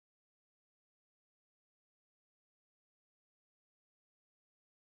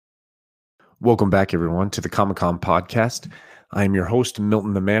Welcome back, everyone, to the Comic-Con podcast. I am your host,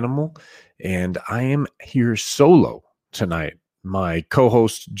 Milton the Manimal, and I am here solo tonight. My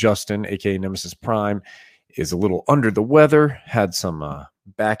co-host, Justin, aka Nemesis Prime, is a little under the weather, had some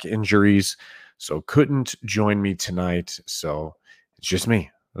back injuries, so couldn't join me tonight. So it's just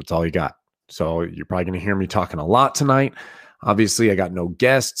me. That's all you got. So you're probably going to hear me talking a lot tonight. Obviously, I got no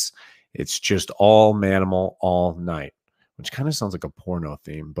guests. It's just all Manimal all night, which kind of sounds like a porno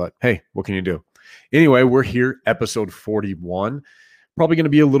theme, but hey, what can you do? Anyway, we're here, episode 41. Probably going to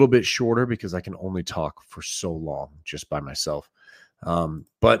be a little bit shorter because I can only talk for so long just by myself.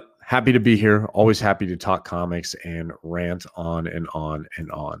 But happy to be here. Always happy to talk comics and rant on and on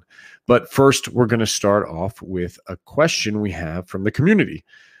and on. But first, we're going to start off with a question we have from the community.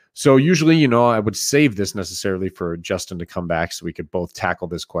 So usually, I would save this necessarily for Justin to come back so we could both tackle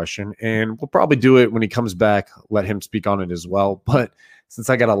this question. And we'll probably do it when he comes back, let him speak on it as well. But since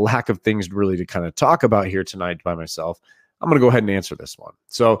I got a lack of things really to kind of talk about here tonight by myself, I'm going to go ahead and answer this one.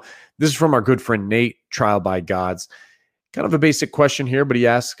 So this is from our good friend Nate, Trial by Gods. Kind of a basic question here, but he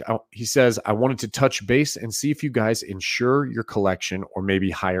says, I wanted to touch base and see if you guys insure your collection or maybe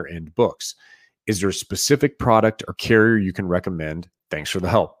higher end books. Is there a specific product or carrier you can recommend? Thanks for the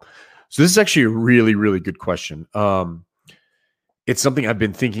help. So this is actually a really, really good question. It's something I've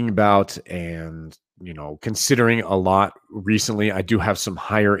been thinking about and, considering a lot recently. I do have some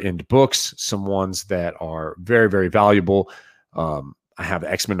higher end books, some ones that are very, very valuable. I have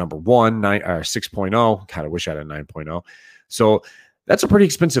X-Men #1, 6.0. Kind of wish I had a 9.0. So that's a pretty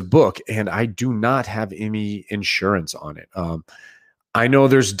expensive book, and I do not have any insurance on it. I know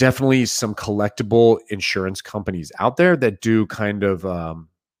there's definitely some collectible insurance companies out there that do kind of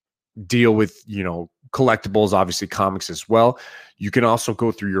deal with, collectibles, obviously comics as well. You can also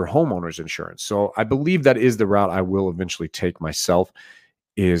go through your homeowner's insurance. So I believe that is the route I will eventually take myself,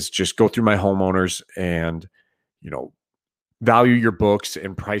 is just go through my homeowners and, value your books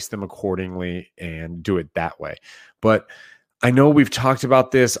and price them accordingly and do it that way. But I know we've talked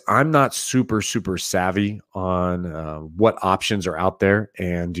about this. I'm not super, super savvy on what options are out there.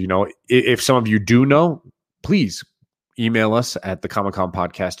 And, if some of you do know, please email us at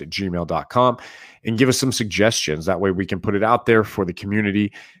thecomicconpodcast@gmail.com and give us some suggestions. That way we can put it out there for the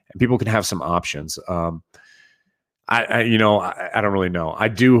community and people can have some options. I don't really know. I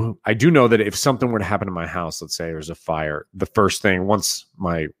do know that if something were to happen in my house, let's say there's a fire, the first thing, once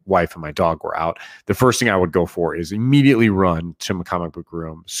my wife and my dog were out, the first thing I would go for is immediately run to my comic book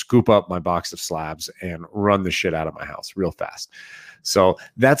room, scoop up my box of slabs, and run the shit out of my house real fast. So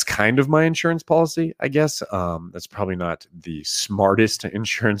that's kind of my insurance policy, I guess. That's probably not the smartest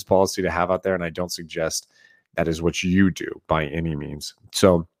insurance policy to have out there, and I don't suggest that is what you do by any means.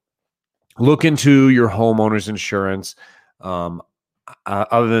 So look into your homeowner's insurance.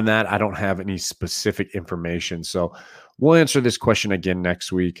 Other than that, I don't have any specific information. So we'll answer this question again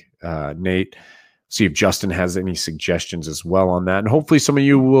next week, Nate. See if Justin has any suggestions as well on that. And hopefully some of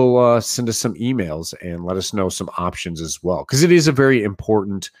you will send us some emails and let us know some options as well, because it is a very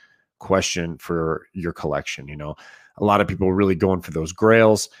important question for your collection. A lot of people are really going for those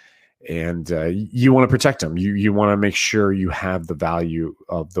grails, and you want to protect them. You want to make sure you have the value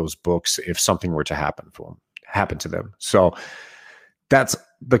of those books if something were to happen to them. So that's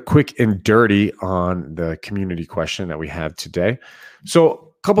the quick and dirty on the community question that we have today.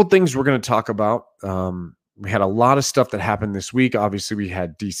 So a couple things we're going to talk about. We had a lot of stuff that happened this week. Obviously, we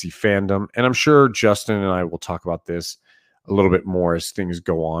had DC Fandom, and I'm sure Justin and I will talk about this a little bit more as things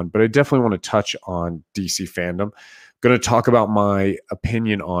go on, but I definitely want to touch on DC Fandom. Going to talk about my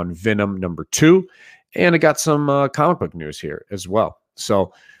opinion on Venom #2, and I got some comic book news here as well.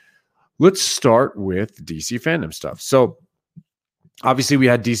 So let's start with DC Fandom stuff. So obviously we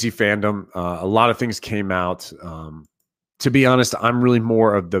had DC Fandom. A lot of things came out. To be honest, I'm really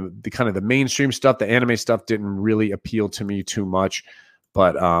more of the kind of the mainstream stuff. The anime stuff didn't really appeal to me too much,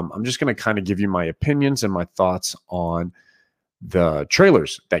 but I'm just going to kind of give you my opinions and my thoughts on the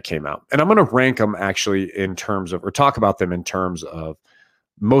trailers that came out. And I'm going to rank them actually in terms of, or talk about them in terms of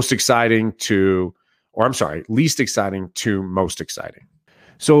least exciting to most exciting.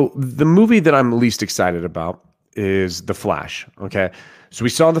 So the movie that I'm least excited about is The Flash. Okay. So we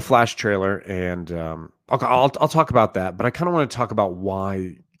saw the Flash trailer, and I'll talk about that, but I kind of want to talk about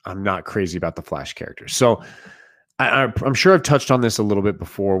why I'm not crazy about the Flash character. So I'm sure I've touched on this a little bit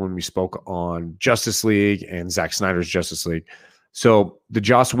before when we spoke on Justice League and Zack Snyder's Justice League. So the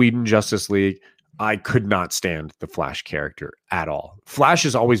Joss Whedon Justice League, I could not stand the Flash character at all. Flash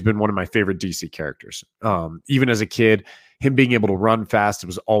has always been one of my favorite DC characters. Even as a kid, him being able to run fast, it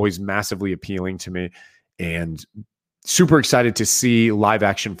was always massively appealing to me. And super excited to see live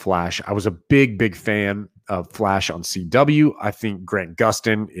action Flash. I was a big fan of Flash on CW. I think Grant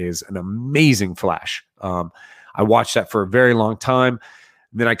Gustin is an amazing Flash. I watched that for a very long time.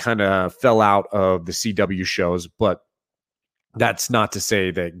 Then I kind of fell out of the CW shows, but that's not to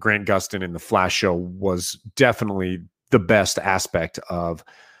say that Grant Gustin in the Flash show was definitely the best aspect of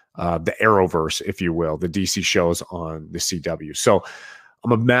the Arrowverse, if you will, the DC shows on the CW. So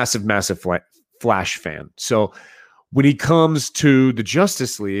I'm a massive Flash fan. So when he comes to the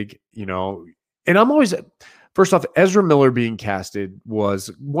Justice League, and I'm always, first off, Ezra Miller being casted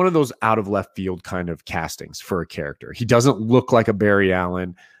was one of those out of left field kind of castings for a character. He doesn't look like a Barry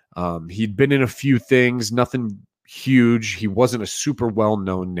Allen. He'd been in a few things, nothing huge. He wasn't a super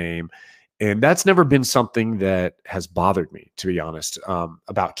well-known name. And that's never been something that has bothered me, to be honest,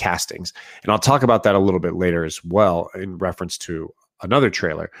 about castings. And I'll talk about that a little bit later as well in reference to another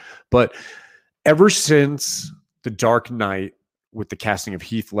trailer. But ever since The Dark Knight, with the casting of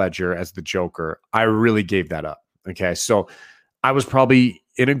Heath Ledger as the Joker, I really gave that up. Okay. So I was probably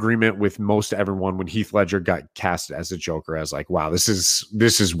in agreement with most everyone when Heath Ledger got cast as a Joker. I was like, wow, this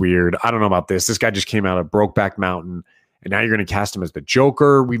is weird. I don't know about this. This guy just came out of Brokeback Mountain, and now you're going to cast him as the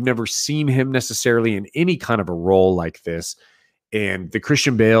Joker. We've never seen him necessarily in any kind of a role like this. And the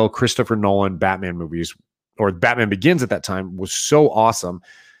Christian Bale, Christopher Nolan Batman movies, or Batman Begins at that time, was so awesome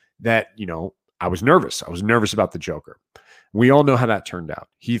that, I was nervous. I was nervous about the Joker. We all know how that turned out.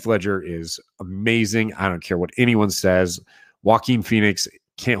 Heath Ledger is amazing. I don't care what anyone says. Joaquin Phoenix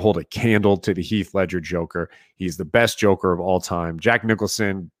can't hold a candle to the Heath Ledger Joker. He's the best Joker of all time. Jack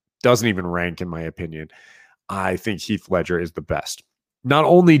Nicholson doesn't even rank, in my opinion. I think Heath Ledger is the best. Not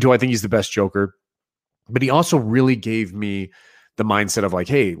only do I think he's the best Joker, but he also really gave me the mindset of like,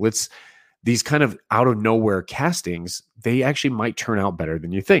 hey, these kind of out of nowhere castings, they actually might turn out better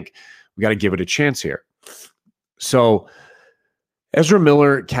than you think. We got to give it a chance here. So Ezra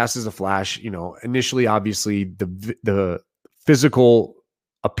Miller cast as a Flash, initially, obviously, the physical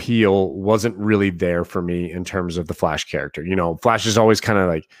appeal wasn't really there for me in terms of the Flash character. Flash is always kind of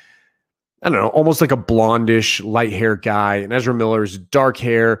like, I don't know, almost like a blondish, light hair guy. And Ezra Miller's dark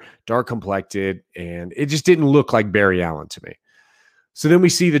hair, dark complected, and it just didn't look like Barry Allen to me. So then we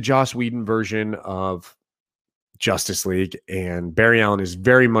see the Joss Whedon version of Justice League, and Barry Allen is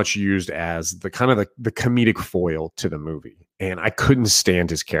very much used as the kind of the comedic foil to the movie. And I couldn't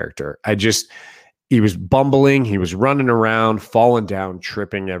stand his character. He was bumbling, he was running around, falling down,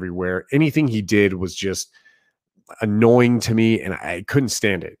 tripping everywhere. Anything he did was just annoying to me, and I couldn't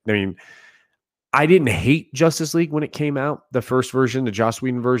stand it. I mean, I didn't hate Justice League when it came out, the first version, the Joss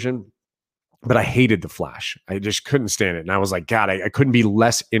Whedon version, but I hated the Flash. I just couldn't stand it. And I was like, God, I couldn't be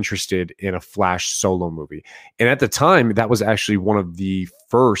less interested in a Flash solo movie. And at the time, that was actually one of the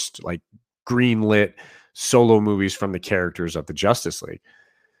first greenlit solo movies from the characters of the Justice League.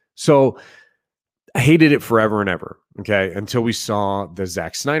 So I hated it forever and ever. Okay. Until we saw the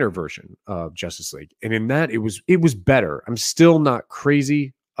Zack Snyder version of Justice League. And in that, it was better. I'm still not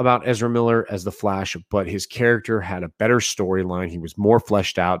crazy about Ezra Miller as the Flash, but his character had a better storyline. He was more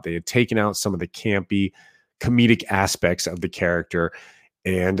fleshed out. They had taken out some of the campy comedic aspects of the character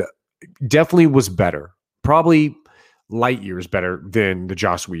and definitely was better. Probably light years better than the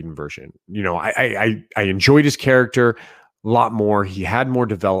Joss Whedon version. I enjoyed his character a lot more. He had more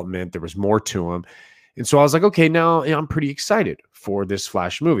development. There was more to him. And so I was like, okay, now I'm pretty excited for this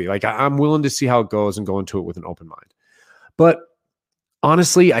Flash movie. I'm willing to see how it goes and go into it with an open mind. But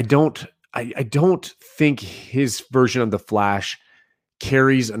honestly, I don't think his version of the Flash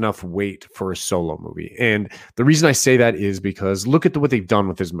carries enough weight for a solo movie. And the reason I say that is because look at what they've done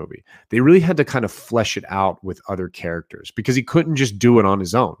with his movie. They really had to kind of flesh it out with other characters because he couldn't just do it on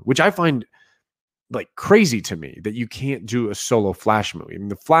his own, which I find crazy to me that you can't do a solo Flash movie. I mean,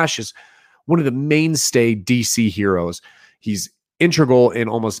 the Flash is one of the mainstay DC heroes. He's integral in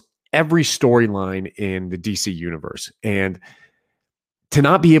almost every storyline in the DC universe. And to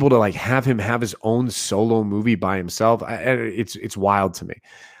not be able to have him have his own solo movie by himself, it's wild to me.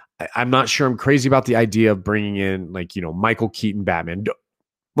 I'm not sure I'm crazy about the idea of bringing in Michael Keaton Batman.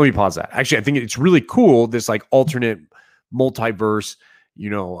 Let me pause that. Actually, I think it's really cool. This alternate multiverse,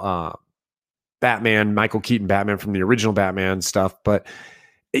 Batman, Michael Keaton Batman from the original Batman stuff. But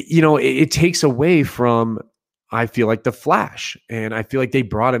it takes away from, I feel like, the Flash. And I feel like they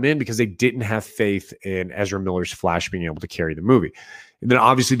brought him in because they didn't have faith in Ezra Miller's Flash being able to carry the movie. And then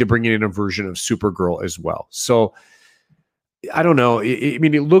obviously to bring in a version of Supergirl as well. So I don't know. It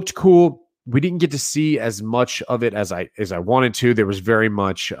looked cool. We didn't get to see as much of it as I wanted to. There was very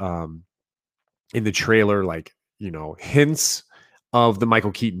much in the trailer, hints of the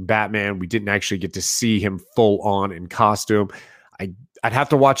Michael Keaton Batman. We didn't actually get to see him full on in costume. I'd have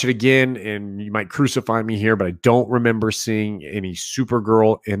to watch it again, and you might crucify me here, but I don't remember seeing any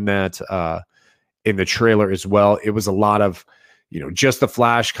Supergirl in that in the trailer as well. It was a lot of, just the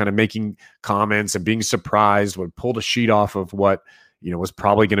Flash kind of making comments and being surprised when pulled a sheet off of what, was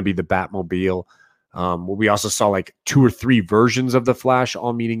probably going to be the Batmobile. We also saw like 2 or 3 versions of the Flash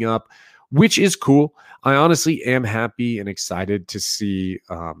all meeting up, which is cool. I honestly am happy and excited to see,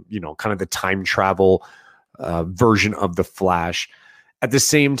 kind of the time travel version of the Flash. At the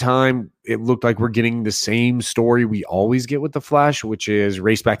same time, it looked like we're getting the same story we always get with the Flash, which is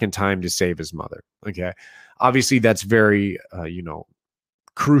race back in time to save his mother. Okay. Obviously, that's very,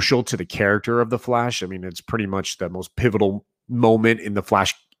 crucial to the character of the Flash. I mean, it's pretty much the most pivotal moment in the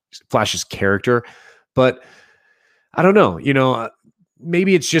Flash's character. But I don't know,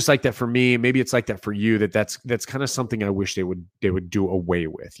 maybe it's just like that for me. Maybe it's like that for you. That's kind of something I wish they would do away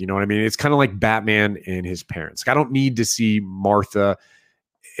with. You know what I mean? It's kind of like Batman and his parents. I don't need to see Martha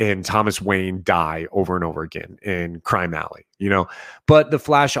and Thomas Wayne die over and over again in Crime Alley, But the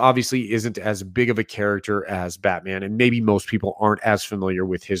Flash obviously isn't as big of a character as Batman, and maybe most people aren't as familiar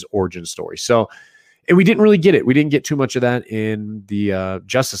with his origin story. So, and we didn't really get it. We didn't get too much of that in the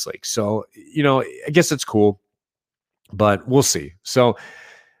Justice League. So, I guess it's cool, but we'll see. So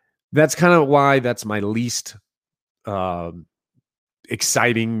that's kind of why that's my least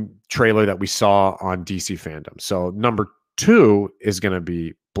exciting trailer that we saw on DC Fandom. So number 2 is going to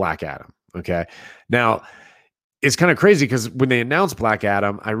be Black Adam. Okay. Now it's kind of crazy because when they announced Black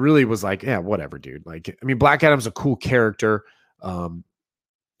Adam, I really was like, yeah, whatever, dude. Like, I mean, Black Adam's a cool character,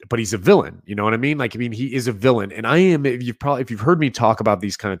 but he's a villain. You know what I mean? Like, I mean, he is a villain, and I am. If you've heard me talk about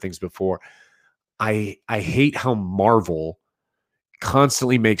these kind of things before, I hate how Marvel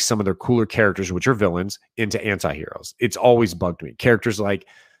constantly makes some of their cooler characters, which are villains, into anti-heroes. It's always bugged me. Characters like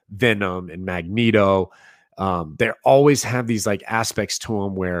Venom and Magneto, they always have these like aspects to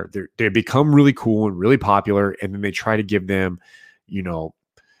them where they become really cool and really popular, and then they try to give them,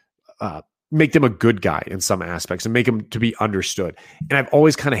 make them a good guy in some aspects and make them to be understood. And I've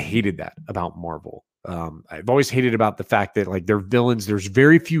always kind of hated that about Marvel. I've always hated about the fact that like they're villains. There's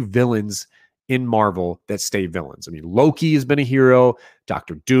very few villains in Marvel that stay villains. I mean, Loki has been a hero.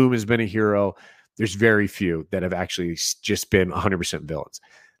 Doctor Doom has been a hero. There's very few that have actually just been 100% villains.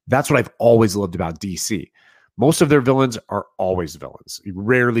 That's what I've always loved about DC. Most of their villains are always villains.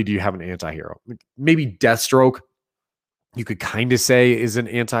 Rarely do you have an anti-hero. Maybe Deathstroke, you could kind of say is an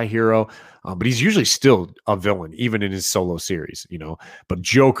anti-hero, but he's usually still a villain, even in his solo series, But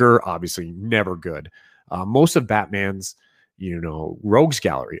Joker, obviously, never good. Most of Batman's, rogues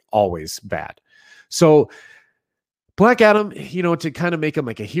gallery, always bad. So Black Adam, to kind of make him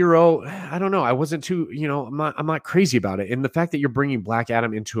like a hero, I don't know. I wasn't too, I'm not crazy about it. And the fact that you're bringing Black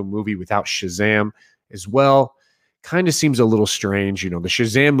Adam into a movie without Shazam as well kind of seems a little strange. The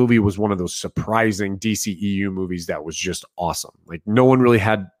Shazam movie was one of those surprising DCEU movies that was just awesome. Like no one really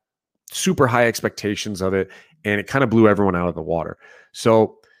had super high expectations of it, and it kind of blew everyone out of the water.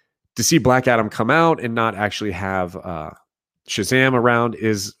 So to see Black Adam come out and not actually have Shazam around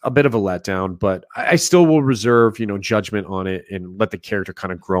is a bit of a letdown, but I still will reserve, judgment on it and let the character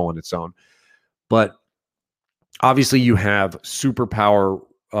kind of grow on its own. But obviously you have superpower,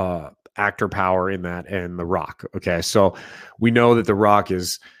 actor power in that, and The Rock. Okay. So we know that The Rock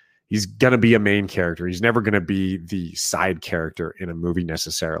he's going to be a main character. He's never going to be the side character in a movie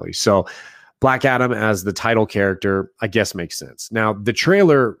necessarily. So Black Adam as the title character, I guess makes sense. Now the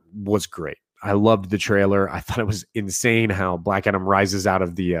trailer was great. I loved the trailer. I thought it was insane how Black Adam rises out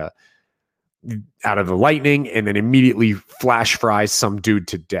of the lightning and then immediately flash fries some dude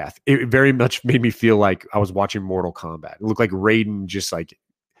to death. It very much made me feel like I was watching Mortal Kombat. It looked like Raiden just like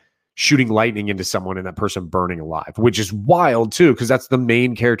shooting lightning into someone and that person burning alive, which is wild too, because that's the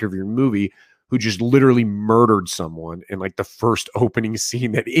main character of your movie who just literally murdered someone in like the first opening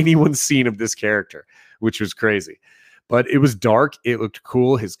scene that anyone's seen of this character, which was crazy. But it was dark. It looked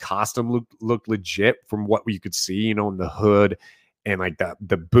cool. His costume looked legit from what you could see, in the hood, and like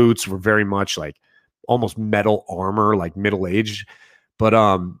the boots were very much like almost metal armor, like middle-aged. But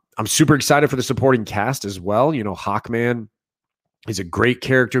I'm super excited for the supporting cast as well. Hawkman is a great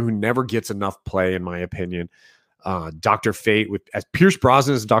character who never gets enough play, in my opinion. Dr. Fate as Pierce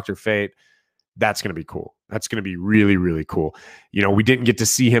Brosnan as Dr. Fate, that's going to be cool. That's going to be really, really cool. We didn't get to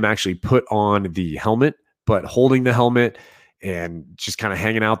see him actually put on the helmet, but holding the helmet and just kind of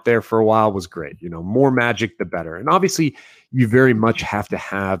hanging out there for a while was great. More magic, the better. And obviously, you very much have to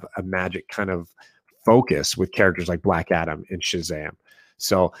have a magic kind of focus with characters like Black Adam and Shazam.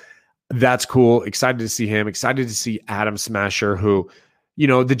 So That's cool. Excited to see him. Excited to see Atom Smasher, who, the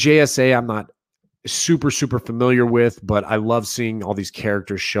JSA I'm not super familiar with, but I love seeing all these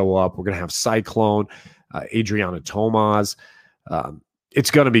characters show up. We're going to have Cyclone, Adriana Tomaz.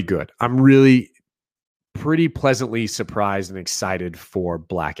 It's going to be good. I'm really pretty pleasantly surprised and excited for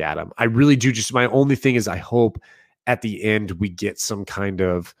Black Adam. I really do. Just my only thing is I hope at the end we get some kind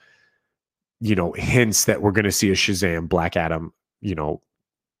of, hints that we're going to see a Shazam Black Adam,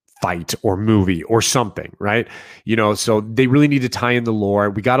 fight or movie or something, right? So they really need to tie in the lore.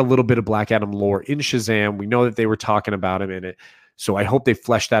 We got a little bit of Black Adam lore in Shazam. We know that they were talking about him in it. So I hope they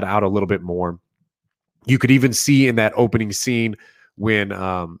flesh that out a little bit more. You could even see in that opening scene when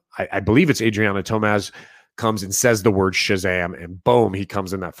I believe it's Adriana Tomaz comes and says the word Shazam, and boom, he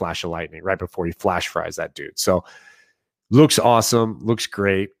comes in that flash of lightning right before he flash fries that dude. So looks awesome, looks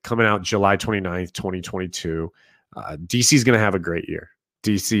great. Coming out July 29th, 2022. DC is going to have a great year.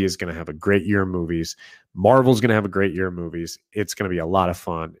 DC is going to have a great year of movies. Marvel's going to have a great year of movies. It's going to be a lot of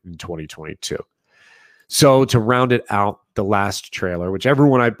fun in 2022. So to round it out, the last trailer, which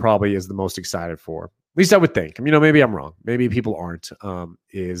everyone I probably is the most excited for, at least I would think, maybe I'm wrong, maybe people aren't,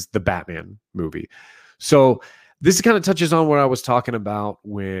 is the Batman movie. So this kind of touches on what I was talking about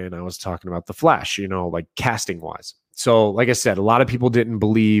when I was talking about The Flash, like casting wise. So like I said, a lot of people didn't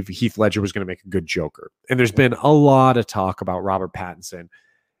believe Heath Ledger was going to make a good Joker. And there's been a lot of talk about Robert Pattinson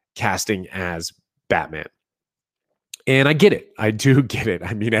casting as Batman. And I get it. I do get it.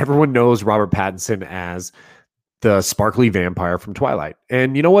 I mean, everyone knows Robert Pattinson as the sparkly vampire from Twilight.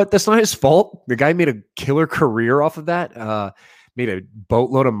 And you know what? That's not his fault. The guy made a killer career off of that, made a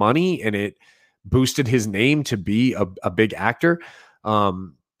boatload of money, and it boosted his name to be a big actor.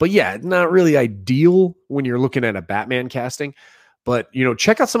 But yeah, not really ideal when you're looking at a Batman casting. But,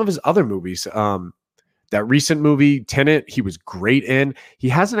 check out some of his other movies. That recent movie, Tenet, he was great in. He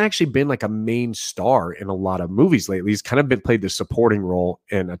hasn't actually been like a main star in a lot of movies lately. He's kind of been played the supporting role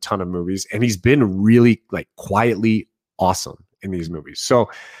in a ton of movies, and he's been really like quietly awesome in these movies. So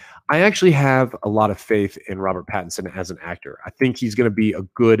I actually have a lot of faith in Robert Pattinson as an actor. I think he's going to be a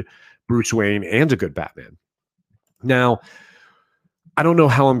good Bruce Wayne and a good Batman. Now, I don't know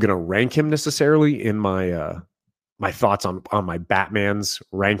how I'm going to rank him necessarily in my my thoughts on my Batman's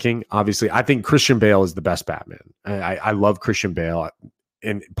ranking. Obviously, I think Christian Bale is the best Batman. I love Christian Bale.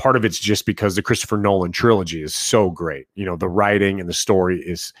 And part of it's just because the Christopher Nolan trilogy is so great. The writing and the story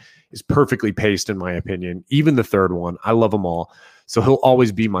is perfectly paced, in my opinion. Even the third one, I love them all. So he'll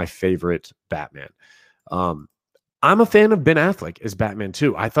always be my favorite Batman. I'm a fan of Ben Affleck as Batman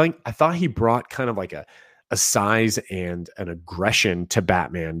too. I thought he brought kind of like a size and an aggression to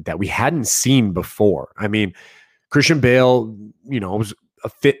Batman that we hadn't seen before. I mean, Christian Bale, was a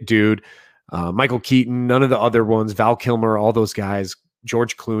fit dude. Michael Keaton, none of the other ones, Val Kilmer, all those guys,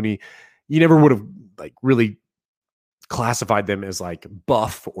 George Clooney, you never would have like really classified them as like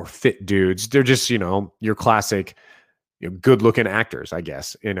buff or fit dudes. They're just, your classic, good looking actors, I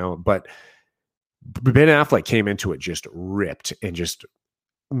guess, but Ben Affleck came into it just ripped and just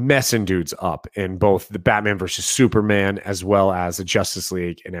messing dudes up in both the Batman versus Superman as well as the Justice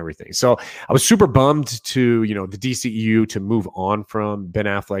League and everything. So I was super bummed to, the DCEU to move on from Ben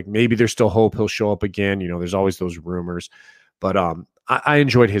Affleck. Maybe there's still hope he'll show up again. There's always those rumors, but I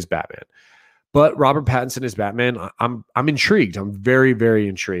enjoyed his Batman. But Robert Pattinson as Batman, I'm intrigued. I'm very, very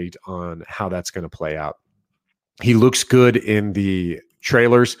intrigued on how that's going to play out. He looks good in the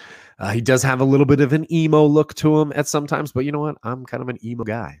trailers. He does have a little bit of an emo look to him at sometimes, but you know what? I'm kind of an emo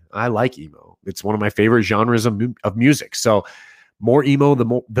guy. I like emo. It's one of my favorite genres of music. So more emo,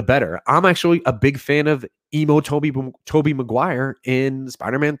 the better. I'm actually a big fan of emo Tobey Maguire in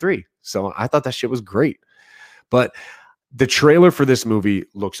Spider-Man 3. So I thought that shit was great. But the trailer for this movie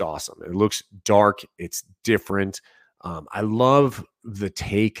looks awesome. It looks dark. It's different. I love the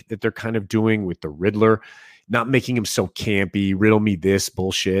take that they're kind of doing with the Riddler. Not making him so campy, riddle me this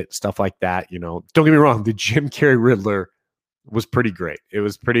bullshit, stuff like that. Don't get me wrong. The Jim Carrey Riddler was pretty great. It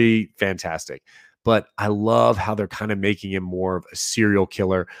was pretty fantastic. But I love how they're kind of making him more of a serial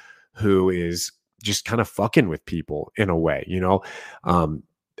killer who is just kind of fucking with people in a way,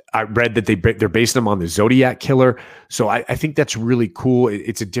 I read that they're basing him on the Zodiac Killer. So I think that's really cool.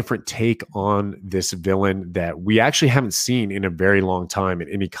 It's a different take on this villain that we actually haven't seen in a very long time in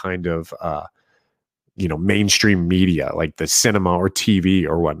any kind of mainstream media like the cinema or TV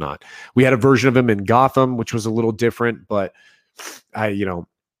or whatnot. We had a version of him in Gotham, which was a little different, but I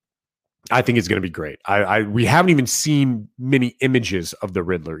think it's going to be great. We haven't even seen many images of the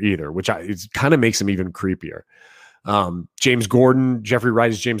Riddler either, which it kind of makes him even creepier. James Gordon, Jeffrey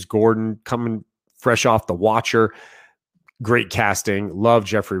Wright's James Gordon coming fresh off The Watcher. Great casting. Love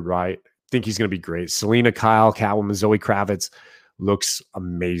Jeffrey Wright. Think he's going to be great. Selena Kyle, Catwoman, Zoe Kravitz looks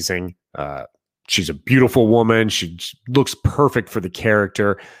amazing. She's a beautiful woman. She looks perfect for the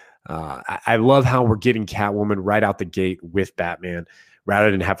character. I love how we're getting Catwoman right out the gate with Batman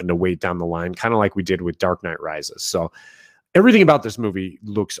rather than having to wait down the line, kind of like we did with Dark Knight Rises. So everything about this movie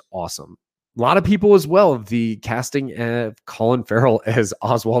looks awesome. A lot of people as well, the casting of Colin Farrell as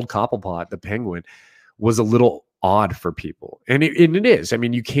Oswald Cobblepot, the Penguin, was a little odd for people. And it is. I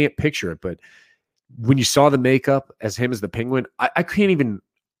mean, you can't picture it, but when you saw the makeup as him as the Penguin, I can't even,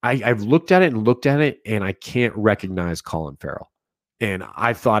 I've looked at it and I can't recognize Colin Farrell. And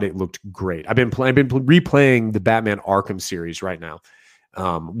I thought it looked great. I've been replaying the Batman Arkham series right now,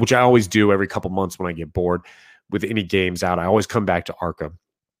 which I always do every couple months when I get bored with any games out. I always come back to Arkham.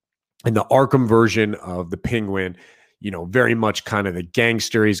 And the Arkham version of the Penguin, very much kind of the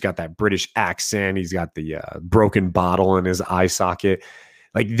gangster. He's got that British accent. He's got the broken bottle in his eye socket.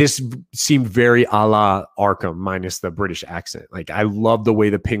 Like, this seemed very a la Arkham minus the British accent. Like, I love the way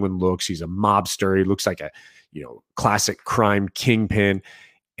the Penguin looks. He's a mobster. He looks like a, classic crime kingpin.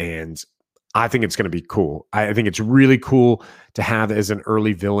 And I think it's going to be cool. I think it's really cool to have as an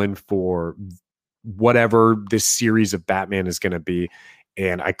early villain for whatever this series of Batman is going to be.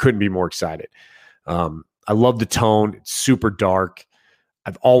 And I couldn't be more excited. I love the tone. It's super dark.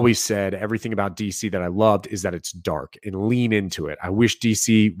 I've always said everything about DC that I loved is that it's dark, and lean into it. I wish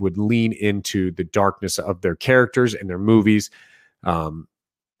DC would lean into the darkness of their characters and their movies.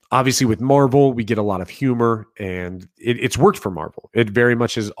 Obviously, with Marvel, we get a lot of humor, and it's worked for Marvel. It very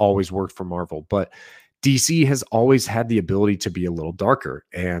much has always worked for Marvel. But DC has always had the ability to be a little darker.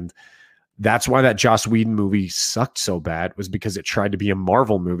 And that's why that Joss Whedon movie sucked so bad, was because it tried to be a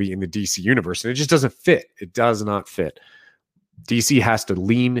Marvel movie in the DC universe, and it just doesn't fit. It does not fit. DC has to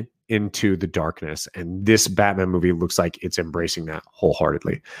lean into the darkness, and this Batman movie looks like it's embracing that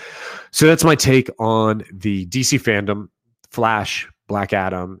wholeheartedly. So that's my take on the DC fandom, Flash, Black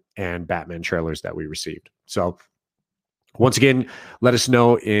Adam, and Batman trailers that we received. So once again, let us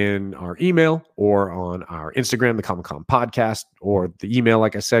know in our email or on our Instagram, the Comic Con Podcast, or the email,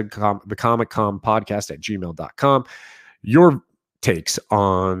 like I said, the Comic Con Podcast at gmail.com, your takes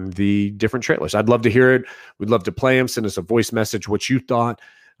on the different trailers. I'd love to hear it. We'd love to play them. Send us a voice message, what you thought.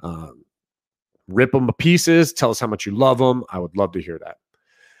 Rip them to pieces. Tell us how much you love them. I would love to hear that.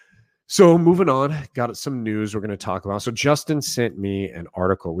 So moving on, got some news we're going to talk about. So Justin sent me an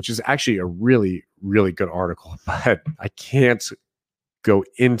article, which is actually a really, really good article, but I can't go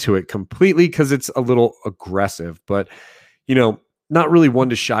into it completely because it's a little aggressive. But, not really one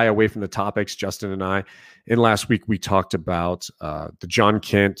to shy away from the topics, Justin and I. And last week we talked about the John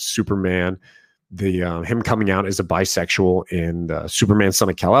Kent Superman, him coming out as a bisexual in the Superman Son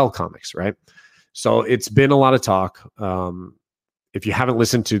of Kal-El comics, right? So it's been a lot of talk. If you haven't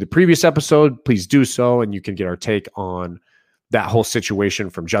listened to the previous episode, please do so, and you can get our take on that whole situation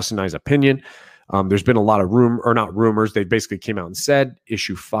from Justin and I's opinion. There's been a lot of not rumors. They basically came out and said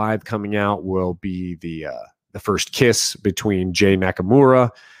issue 5 coming out will be the first kiss between Jay Nakamura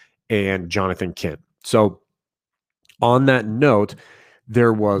and Jonathan Kent. So on that note,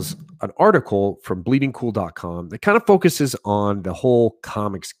 there was an article from bleedingcool.com that kind of focuses on the whole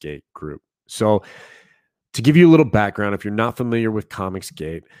Comicsgate group. So to give you a little background, if you're not familiar with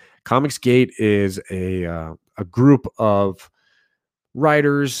Comicsgate is a group of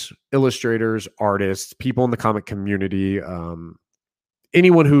writers, illustrators, artists, people in the comic community,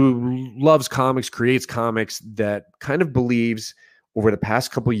 anyone who loves comics, creates comics, that kind of believes over the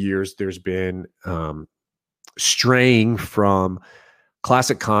past couple of years there's been straying from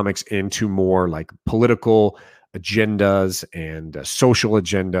classic comics into more like political agendas and social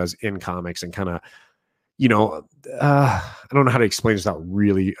agendas in comics, and kind of, I don't know how to explain this without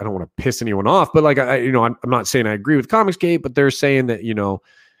really, I don't want to piss anyone off, but like, I'm not saying I agree with Comicsgate, but they're saying that,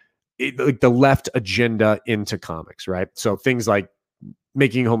 like the left agenda into comics, right? So things like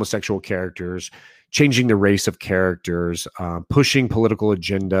making homosexual characters, changing the race of characters, pushing political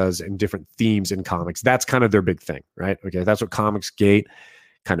agendas and different themes in comics. That's kind of their big thing, right? Okay, that's what Comicsgate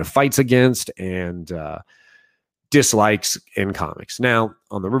kind of fights against and dislikes in comics. Now,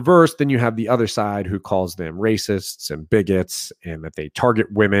 on the reverse, then you have the other side who calls them racists and bigots, and that they target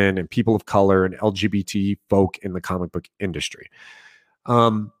women and people of color and LGBT folk in the comic book industry.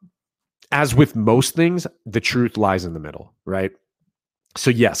 As with most things, the truth lies in the middle, right? So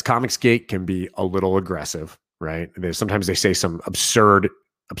yes, Comicsgate can be a little aggressive, right? Sometimes they say some absurd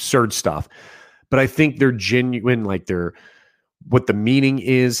stuff, but I think they're genuine. Like what the meaning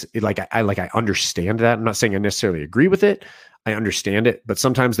is, I understand that. I'm not saying I necessarily agree with it. I understand it, but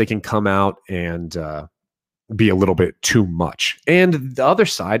sometimes they can come out and be a little bit too much. And the other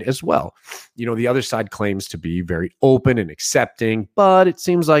side as well. The other side claims to be very open and accepting, but it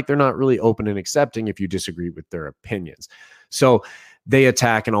seems like they're not really open and accepting if you disagree with their opinions. So they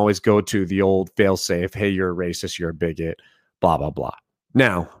attack and always go to the old fail-safe, hey, you're a racist, you're a bigot, blah, blah, blah.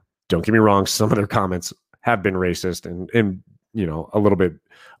 Now, don't get me wrong, some of their comments have been racist and a little bit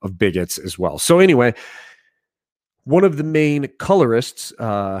of bigots as well. So anyway, one of the main colorists,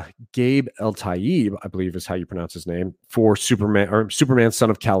 Gabe El-Tayyib, I believe is how you pronounce his name, for Superman Son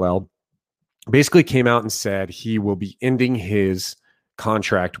of Kal-El, basically came out and said he will be ending his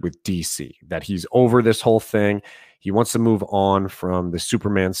contract with DC, that he's over this whole thing. He wants to move on from the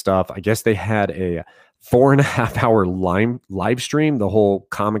Superman stuff. I guess they had a 4.5-hour live stream, the whole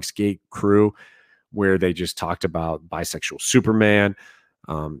Comicsgate crew, where they just talked about bisexual Superman.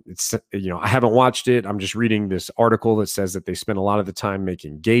 I haven't watched it. I'm just reading this article that says that they spent a lot of the time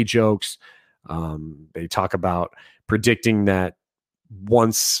making gay jokes. They talk about predicting that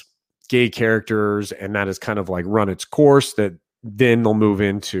once gay characters, and that has kind of like run its course, that then they'll move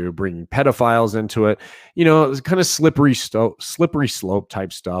into bringing pedophiles into it. It's kind of slippery slope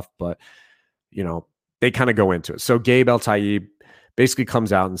type stuff, but they kind of go into it. So Gabe El-Tayyib basically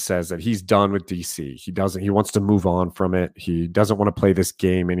comes out and says that he's done with DC. He wants to move on from it. He doesn't want to play this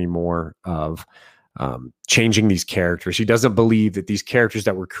game anymore of changing these characters. He doesn't believe that these characters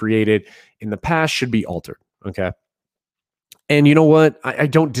that were created in the past should be altered. Okay. And you know what? I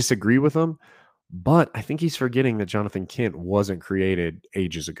don't disagree with him, but I think he's forgetting that Jonathan Kent wasn't created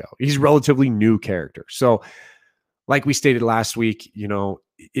ages ago. He's a relatively new character. So like we stated last week,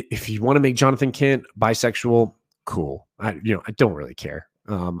 if you want to make Jonathan Kent bisexual, cool. I don't really care.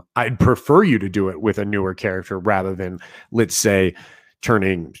 I'd prefer you to do it with a newer character rather than, let's say,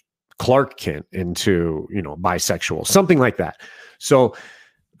 turning Clark Kent into, bisexual, something like that. So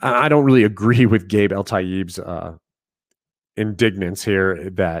I don't really agree with Gabe El-Tayyib's indignance here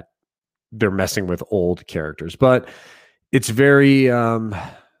that they're messing with old characters, but it's very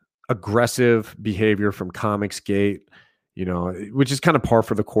aggressive behavior from Comicsgate, which is kind of par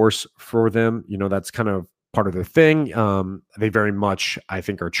for the course for them. That's kind of part of the thing. They very much, I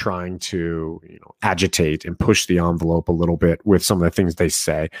think, are trying to, agitate and push the envelope a little bit with some of the things they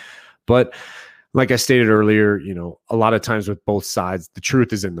say. But like I stated earlier, a lot of times with both sides, the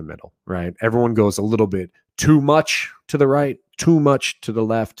truth is in the middle, right? Everyone goes a little bit too much to the right, too much to the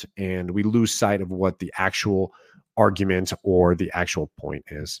left, and we lose sight of what the actual argument or the actual point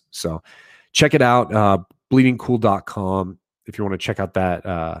is. So check it out, bleedingcool.com, if you want to check out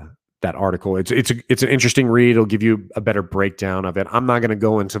that article. It's an interesting read. It'll give you a better breakdown of it. I'm not going to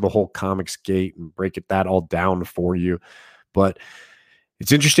go into the whole Comicsgate and break that all down for you, but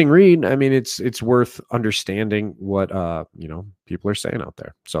it's interesting read. I mean, it's worth understanding what people are saying out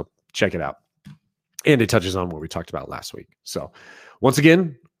there. So check it out. And it touches on what we talked about last week. So once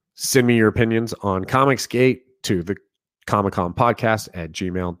again, send me your opinions on Comicsgate to the Comic-Con podcast at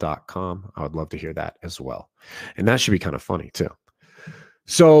gmail.com. I would love to hear that as well. And that should be kind of funny too.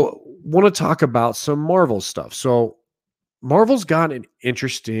 So want to talk about some Marvel stuff. So Marvel's got an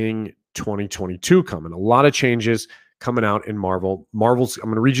interesting 2022 coming. A lot of changes coming out in Marvel. I'm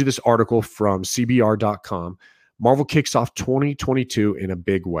going to read you this article from CBR.com. Marvel kicks off 2022 in a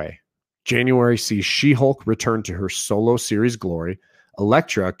big way. January sees She-Hulk return to her solo series glory,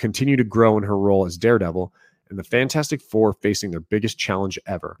 Elektra continue to grow in her role as Daredevil, and the Fantastic Four facing their biggest challenge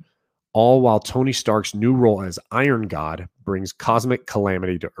ever, all while Tony Stark's new role as Iron God brings cosmic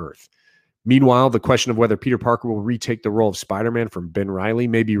calamity to Earth. Meanwhile, the question of whether Peter Parker will retake the role of Spider-Man from Ben Reilly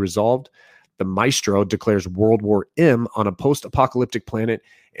may be resolved. The Maestro declares World War M on a post-apocalyptic planet,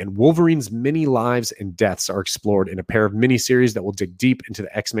 and Wolverine's many lives and deaths are explored in a pair of miniseries that will dig deep into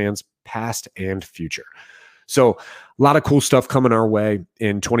the X-Men's past and future. So a lot of cool stuff coming our way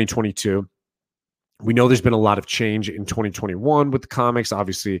in 2022. We know there's been a lot of change in 2021 with the comics,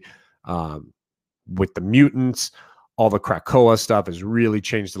 obviously, with the mutants. All the Krakoa stuff has really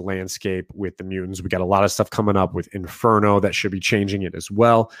changed the landscape with the mutants. We got a lot of stuff coming up with Inferno that should be changing it as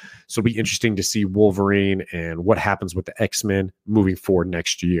well. So it'll be interesting to see Wolverine and what happens with the X-Men moving forward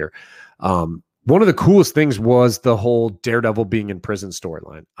next year. One of the coolest things was the whole Daredevil being in prison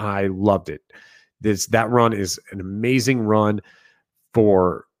storyline. I loved it. That run is an amazing run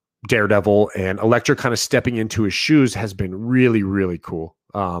for Daredevil, and Elektra kind of stepping into his shoes has been really, really cool.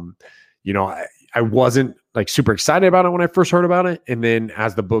 I wasn't like super excited about it when I first heard about it. And then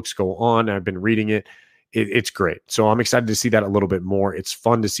as the books go on, I've been reading it, it's great. So I'm excited to see that a little bit more. It's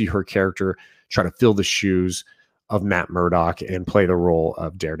fun to see her character try to fill the shoes of Matt Murdock and play the role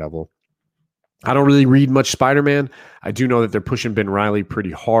of Daredevil. I don't really read much Spider-Man. I do know that they're pushing Ben Reilly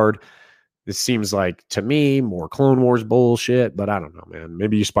pretty hard. This seems like, to me, more Clone Wars bullshit, but I don't know, man.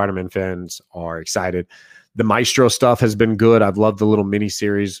 Maybe you Spider-Man fans are excited. The Maestro stuff has been good. I've loved the little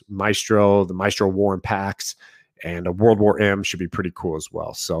mini-series. Maestro, the Maestro War and Pax, and a World War M should be pretty cool as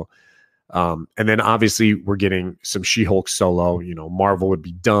well. So, and then obviously we're getting some She-Hulk solo. You know, Marvel would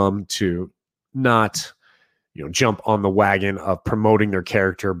be dumb to not, you know, jump on the wagon of promoting their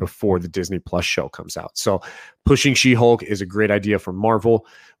character before the Disney Plus show comes out. So pushing She-Hulk is a great idea from Marvel.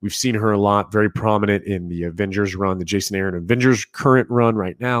 We've seen her a lot, very prominent in the Avengers run, the Jason Aaron Avengers current run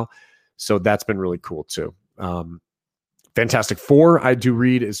right now. So that's been really cool too. Fantastic Four, I do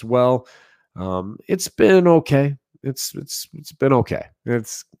read as well. It's been okay. It's been okay.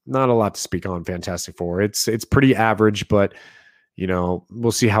 It's not a lot to speak on Fantastic Four. It's pretty average, but you know,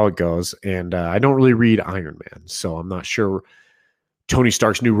 we'll see how it goes. And I don't really read Iron Man, so I'm not sure Tony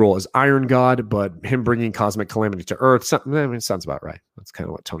Stark's new role as Iron God, but him bringing cosmic calamity to Earth, it sounds about right. That's kind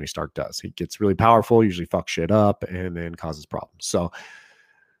of what Tony Stark does. He gets really powerful, usually fucks shit up, and then causes problems. So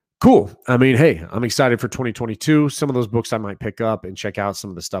cool. I mean, hey, I'm excited for 2022. Some of those books I might pick up and check out. Some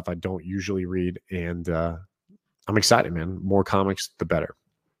of the stuff I don't usually read, and I'm excited, man. More comics, the better.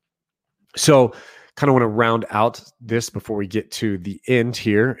 So kind of want to round out this before we get to the end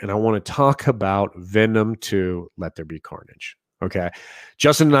here. And I want to talk about Venom 2, Let There Be Carnage. Okay.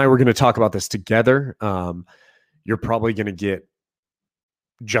 Justin and I were going to talk about this together. You're probably going to get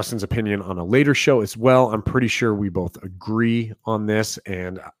Justin's opinion on a later show as well. I'm pretty sure we both agree on this.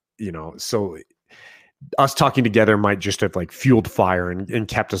 And, you know, so us talking together might just have like fueled fire and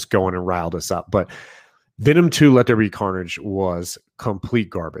kept us going and riled us up. But Venom 2, Let There Be Carnage was complete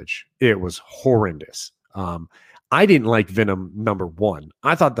garbage. It was horrendous. I didn't like Venom number 1.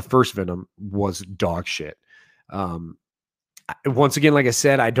 I thought the first Venom was dog shit. Once again, like I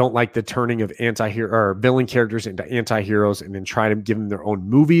said, I don't like the turning of anti-hero or villain characters into anti-heroes and then try to give them their own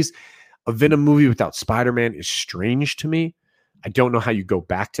movies. A Venom movie without Spider-Man is strange to me. I don't know how you go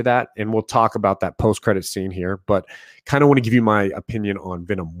back to that. And we'll talk about that post-credit scene here, but kind of want to give you my opinion on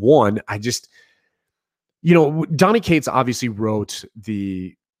Venom 1. You know, Donny Cates obviously wrote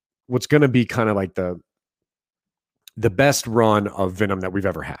what's going to be kind of like the best run of Venom that we've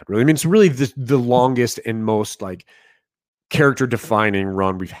ever had. Really, I mean, it's really the longest and most like character defining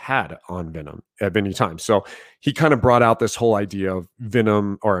run we've had on Venom at any time. So he kind of brought out this whole idea of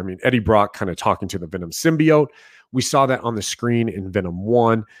Venom, or I mean, Eddie Brock kind of talking to the Venom symbiote. We saw that on the screen in Venom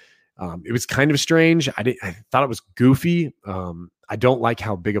 1. It was kind of strange. I thought it was goofy. I don't like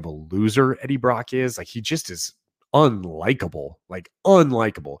how big of a loser Eddie Brock is. Like, he just is unlikable. At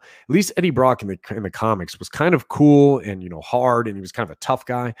least Eddie Brock in the comics was kind of cool and, you know, hard, and he was kind of a tough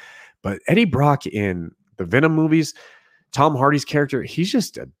guy. But Eddie Brock in the Venom movies, Tom Hardy's character, he's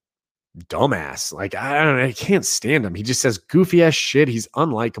just a dumbass. Like, I don't know, I can't stand him. He just says goofy ass shit. He's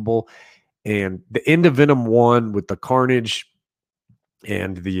unlikable. And the end of Venom 1 with the Carnage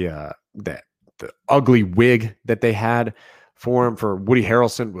and the ugly wig that they had for him, for Woody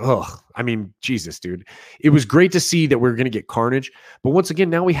Harrelson. Ugh. I mean, Jesus, dude. It was great to see that we're going to get Carnage. But once again,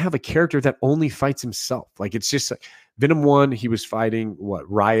 now we have a character that only fights himself. Like, it's just like Venom 1, he was fighting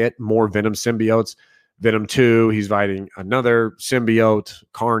Riot, more Venom symbiotes. Venom 2, he's fighting another symbiote,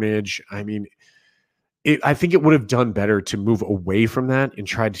 Carnage. I mean, I think it would have done better to move away from that and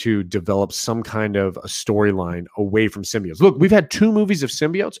try to develop some kind of a storyline away from symbiotes. Look, we've had 2 movies of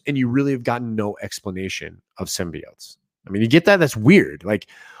symbiotes, and you really have gotten no explanation of symbiotes. I mean, you get that? That's weird. Like,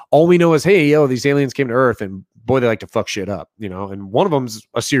 all we know is, hey, yo, these aliens came to Earth, and boy, they like to fuck shit up, you know, and one of them's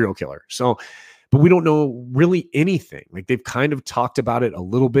a serial killer. So, but we don't know really anything. Like, they've kind of talked about it a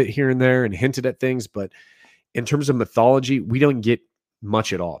little bit here and there and hinted at things, but in terms of mythology, we don't get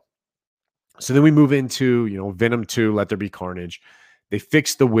much at all. So then we move into, you know, Venom 2, Let There Be Carnage. They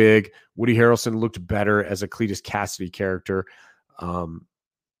fixed the wig. Woody Harrelson looked better as a Cletus Cassidy character.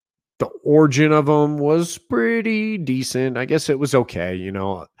 The origin of him was pretty decent. I guess it was okay. You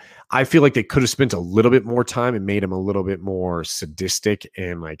know, I feel like they could have spent a little bit more time and made him a little bit more sadistic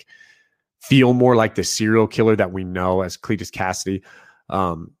and like feel more like the serial killer that we know as Cletus Cassidy.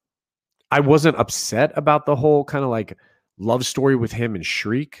 I wasn't upset about the whole kind of like love story with him and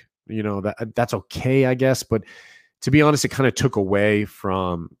Shriek. You know, that's okay, I guess. But to be honest, it kind of took away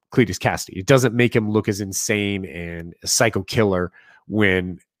from Cletus Cassidy. It doesn't make him look as insane and a psycho killer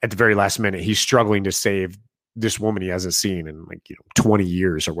when at the very last minute he's struggling to save this woman he hasn't seen in 20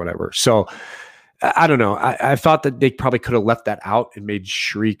 years or whatever. So I don't know. I thought that they probably could have left that out and made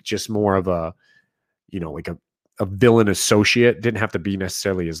Shriek just more of a, like a villain associate. Didn't have to be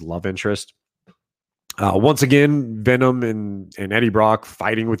necessarily his love interest. Once again, Venom and Eddie Brock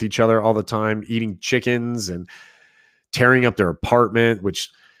fighting with each other all the time, eating chickens and tearing up their apartment,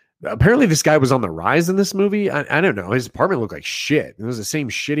 which apparently this guy was on the rise in this movie. I don't know. His apartment looked like shit. It was the same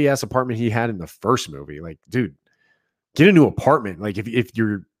shitty ass apartment he had in the first movie. Like, dude, get a new apartment. Like, if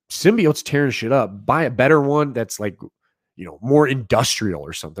your symbiote's tearing shit up, buy a better one that's like, more industrial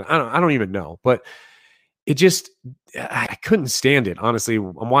or something. I don't even know. But it just, I couldn't stand it. Honestly,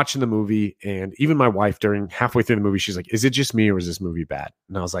 I'm watching the movie, and even my wife during halfway through the movie, she's like, is it just me or is this movie bad?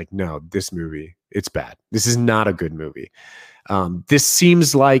 And I was like, no, this movie, it's bad. This is not a good movie. This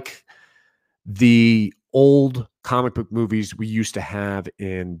seems like the old comic book movies we used to have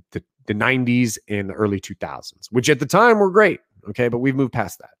in the 90s and the early 2000s, which at the time were great. Okay. But we've moved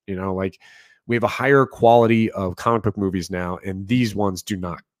past that, like we have a higher quality of comic book movies now, and these ones do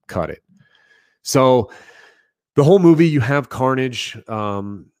not cut it. So the whole movie, you have Carnage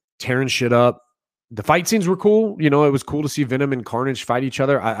tearing shit up. The fight scenes were cool. It was cool to see Venom and Carnage fight each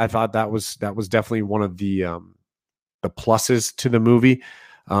other. I thought that was definitely one of the pluses to the movie.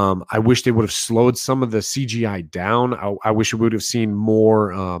 I wish they would have slowed some of the CGI down. I wish we would have seen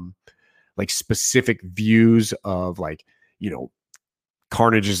more like specific views of like,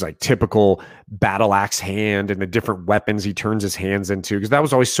 Carnage's like typical battle axe hand and the different weapons he turns his hands into, because that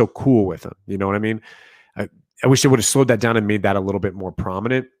was always so cool with him. You know what I mean? I wish they would have slowed that down and made that a little bit more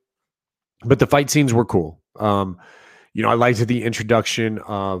prominent. But the fight scenes were cool. I liked the introduction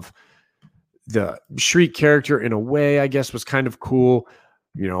of the Shriek character in a way, I guess, was kind of cool.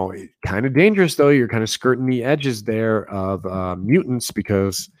 Kind of dangerous, though. You're kind of skirting the edges there of mutants,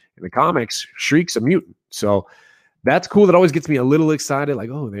 because in the comics, Shriek's a mutant. So that's cool. That always gets me a little excited.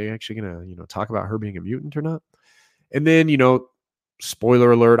 Like, oh, they're actually going to, talk about her being a mutant or not. And then,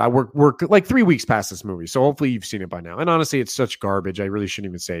 spoiler alert, I work like 3 weeks past this movie. So hopefully you've seen it by now. And honestly, it's such garbage. I really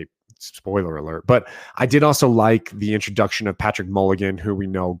shouldn't even say spoiler alert. But I did also like the introduction of Patrick Mulligan, who we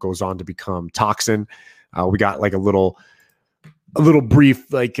know goes on to become Toxin. We got like a little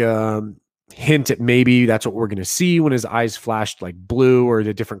brief like hint at maybe that's what we're going to see when his eyes flashed like blue or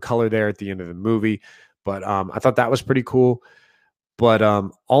the different color there at the end of the movie. But I thought that was pretty cool. But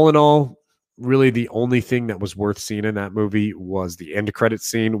all in all, really the only thing that was worth seeing in that movie was the end credit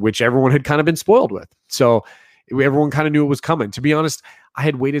scene, which everyone had kind of been spoiled with. So everyone kind of knew it was coming. To be honest, I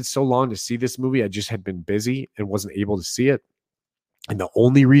had waited so long to see this movie. I just had been busy and wasn't able to see it. And the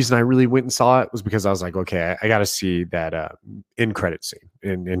only reason I really went and saw it was because I was like, okay, I got to see that end credit scene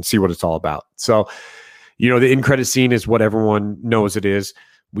and see what it's all about. So, the end credit scene is what everyone knows it is.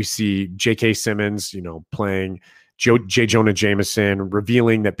 We see J.K. Simmons, playing J. Jonah Jameson,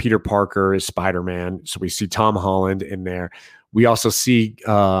 revealing that Peter Parker is Spider-Man. So we see Tom Holland in there. We also see,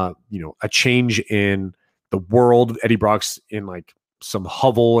 a change in the world. Eddie Brock's in like some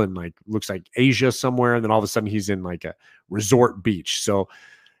hovel and like looks like Asia somewhere. And then all of a sudden he's in like a resort beach. So,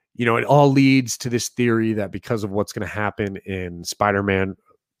 it all leads to this theory that because of what's going to happen in Spider-Man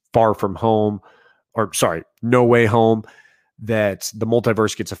No Way Home, that the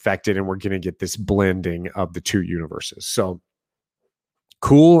multiverse gets affected and we're going to get this blending of the two universes. So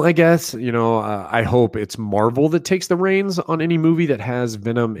cool, I guess. I hope it's Marvel that takes the reins on any movie that has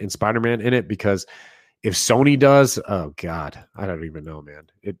Venom and Spider-Man in it, because if Sony does, oh God, I don't even know, man.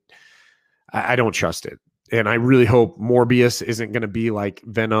 I don't trust it. And I really hope Morbius isn't going to be like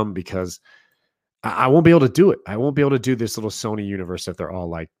Venom, because I won't be able to do it. I won't be able to do this little Sony universe if they're all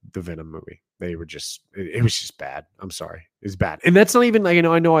like the Venom movie. They were just, it was just bad. I'm sorry. It's bad. And that's not even like,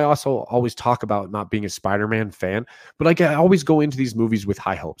 I know I also always talk about not being a Spider-Man fan, but like I always go into these movies with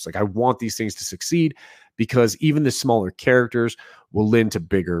high hopes. Like I want these things to succeed, because even the smaller characters will lend to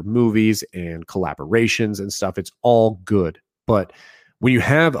bigger movies and collaborations and stuff. It's all good. But when you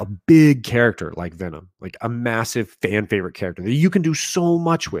have a big character like Venom, like a massive fan favorite character that you can do so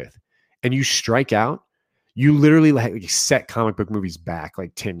much with, and you strike out, you literally like set comic book movies back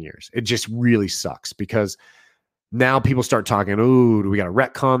like 10 years. It just really sucks, because now people start talking, oh, do we got to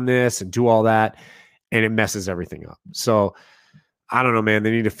retcon this and do all that? And it messes everything up. So I don't know, man. They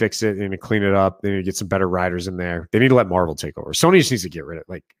need to fix it. They need to clean it up. They need to get some better writers in there. They need to let Marvel take over. Sony just needs to get rid of it.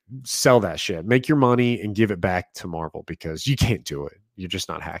 Like, sell that shit. Make your money and give it back to Marvel, because you can't do it. You're just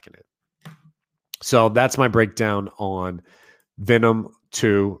not hacking it. So that's my breakdown on Venom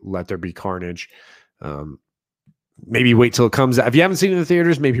 2, Let There Be Carnage. Maybe wait till it comes out. If you haven't seen it in the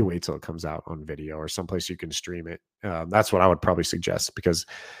theaters, maybe wait till it comes out on video or someplace you can stream it. That's what I would probably suggest, because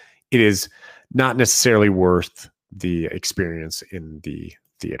it is not necessarily worth the experience in the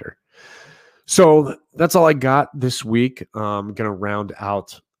theater. So that's all I got this week. I'm going to round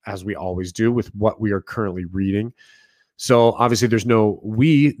out, as we always do, with what we are currently reading. So obviously there's no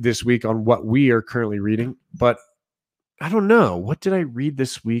we this week on what we are currently reading, but I don't know. What did I read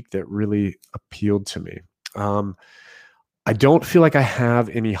this week that really appealed to me? I don't feel like I have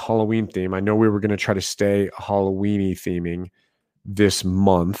any Halloween theme. I know we were going to try to stay Halloween-y theming this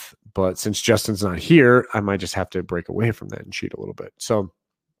month, but since Justin's not here, I might just have to break away from that and cheat a little bit. So,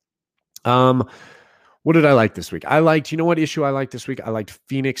 what did I like this week? You know what issue I liked this week? I liked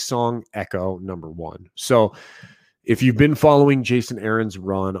Phoenix Song Echo #1. So, if you've been following Jason Aaron's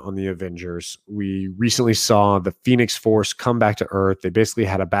run on the Avengers, we recently saw the Phoenix Force come back to Earth. They basically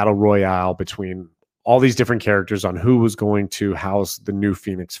had a battle royale between all these different characters on who was going to house the new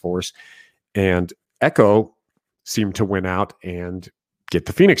Phoenix Force. And Echo seemed to win out and get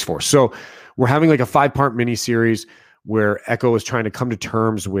the Phoenix Force. So we're having like a 5-part miniseries where Echo is trying to come to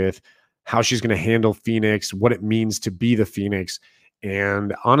terms with how she's going to handle Phoenix, what it means to be the Phoenix,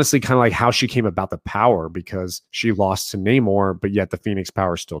 and honestly, kind of like how she came about the power, because she lost to Namor, but yet the Phoenix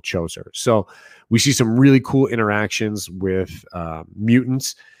power still chose her. So we see some really cool interactions with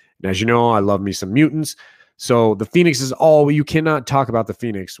mutants. And as you know, I love me some mutants. So the Phoenix is you cannot talk about the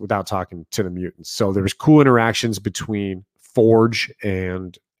Phoenix without talking to the mutants. So there's cool interactions between Forge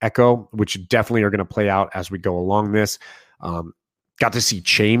and Echo, which definitely are going to play out as we go along this. Got to see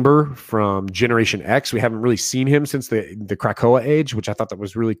Chamber from Generation X. We haven't really seen him since the Krakoa age, which I thought that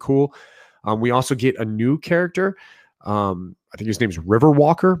was really cool. We also get a new character. I think his name's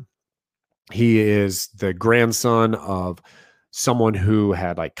Riverwalker. He is the grandson of someone who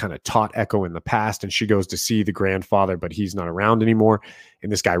had like kind of taught Echo in the past, and she goes to see the grandfather, but he's not around anymore.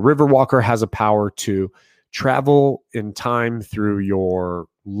 And this guy Riverwalker has a power to travel in time through your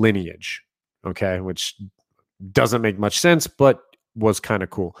lineage. Okay, which doesn't make much sense, but was kind of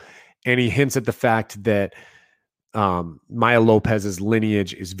cool. And he hints at the fact that Maya Lopez's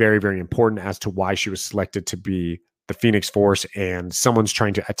lineage is very, very important as to why she was selected to be the Phoenix Force, and someone's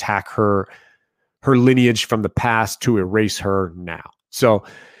trying to attack her lineage from the past to erase her now. So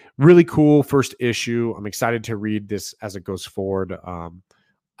really cool first issue. I'm excited to read this as it goes forward.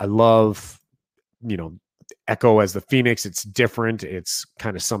 I love, Echo as the Phoenix. It's different. It's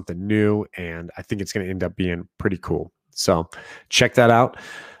kind of something new, and I think it's going to end up being pretty cool. So check that out.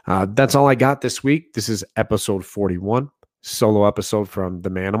 That's all I got this week. This is episode 41, solo episode from The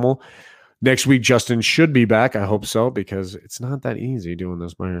Manimal. Next week, Justin should be back. I hope so, because it's not that easy doing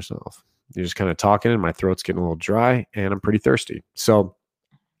this by yourself. You're just kind of talking and my throat's getting a little dry and I'm pretty thirsty. So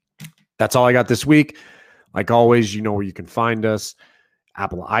that's all I got this week. Like always, you know where you can find us: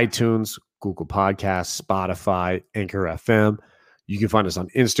 Apple iTunes, Google Podcasts, Spotify, Anchor FM. You can find us on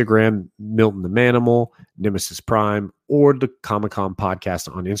Instagram, Milton the Manimal, Nemesis Prime, or the Comic-Con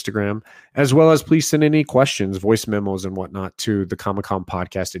Podcast on Instagram, as well as please send any questions, voice memos, and whatnot to the Comic-Con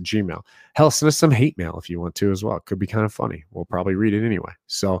Podcast at Gmail. Hell, send us some hate mail if you want to as well. It could be kind of funny. We'll probably read it anyway.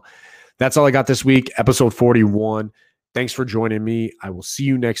 So that's all I got this week, episode 41. Thanks for joining me. I will see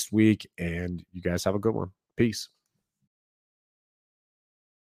you next week, and you guys have a good one. Peace.